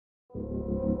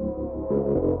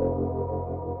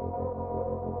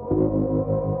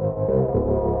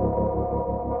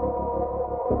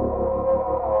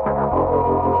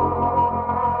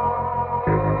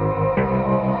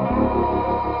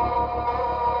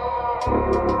I'm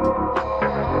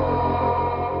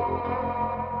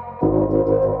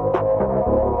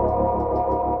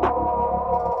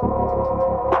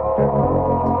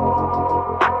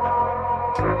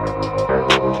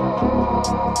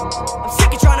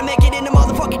sick of trying to make it in the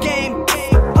motherfucking game.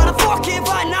 How the fuck have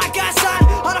I not got signed?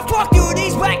 How the fuck do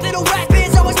these whack little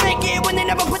rappers always make it when they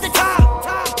never put the time?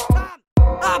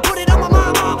 I put it on my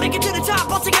mind, I'll make it to the top.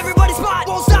 I'll take everybody's spot.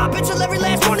 Won't stop until every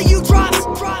last one of you drops.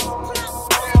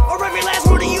 Or every last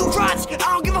one of you rots. I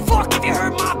don't give a fuck if you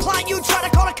heard my plot. You try to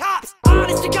call the cops.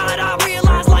 Honest to God, I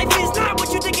realize life is not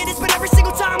what you think it is, but every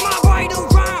single time I write a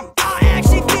rhyme, I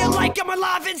actually feel like I'm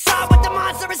alive inside with the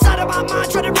monster inside of my mind,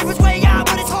 trying to rip his way out,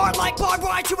 but it's hard like barbed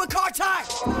wire to a car tire.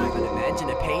 But imagine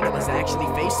the pain I was actually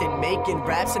facing, making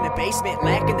raps in the basement,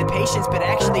 lacking the patience, but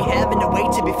actually having to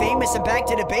wait to be famous and back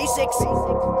to the basics.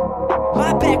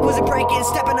 My back wasn't breaking,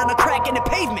 stepping on a crack in the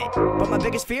pavement, but my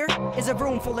biggest fear is a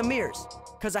room full of mirrors,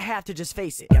 cause I have to just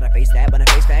face it. Gotta face that when I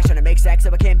face facts, trying to make stacks so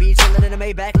I can't be chillin' in a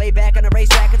Maybach, lay back on a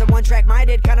racetrack, cause I'm one track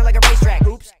minded, kinda like a racetrack.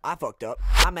 Oops, I fucked up,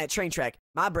 I'm at train track,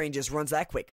 my brain just runs that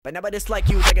quick, but now I dislike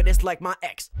you like I dislike my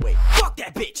ex. Wait, fuck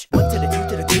that bitch. 1 to the 2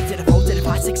 to the 3 to the 4 to the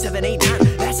 5, 6, 7, 8,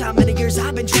 9. That's how many years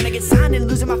I've been trying to get signed and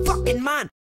losing my fucking mind.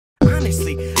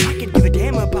 Honestly, I could give a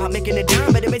damn about making a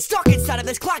dime, but I've been stuck inside of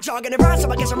this clock jogging around,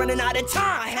 so I guess I'm running out of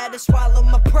time. I had to swallow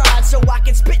my pride so I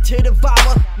can spit to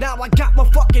devour. Now I got my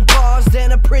fucking bars,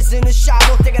 then a prison to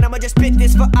shower, thinking I'ma just spit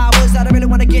this for hours. I don't really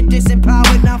wanna get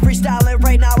disempowered, now freestyling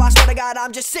right now. I swear to God,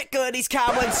 I'm just sick of these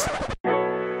cowards. Damn.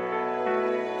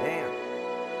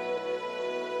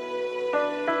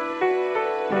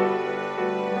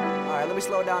 Alright, let me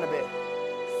slow it down a bit.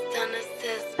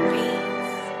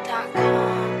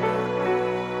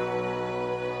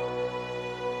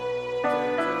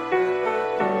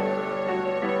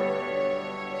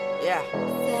 Yeah.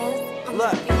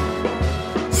 Look.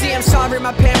 See, I'm sorry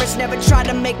my parents never tried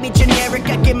to make me generic.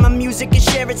 I get my music and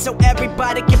share it so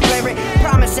everybody can play it.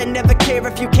 Promise I never care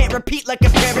if you can't repeat like a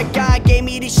parrot. God gave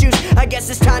me these shoes, I guess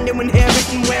it's time to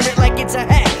inherit and wear it like it's a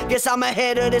hat. Guess I'm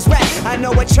ahead of this rap. I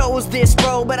know I chose this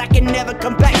road, but I can never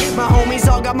come back. My homies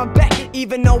all got my back,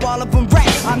 even though all of them rap.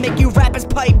 I make you rappers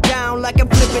pipe down like I'm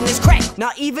flipping this crack.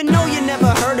 Now even though you never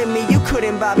heard of me, you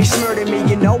couldn't Bobby Smurder me.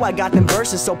 You know I got them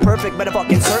verses so perfect, but I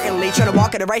fucking certainly trying to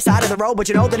walk on the right side of the road, but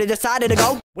you know that I decided to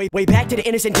go way back to the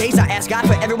innocent days. I asked God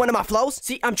for every one of my flows.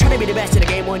 See, I'm trying to be the best in the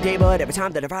game one day, but every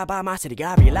time that I ride by my city,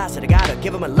 I realize that I gotta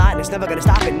give him a lot, and it's never gonna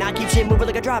stop, and I keep shit moving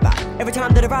like a drive-by. Every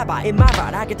time that I ride by in my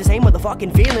ride, I get the same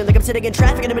motherfucking feeling like I'm sitting in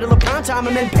traffic in the middle of prime time.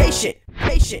 I'm impatient,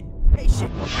 patient.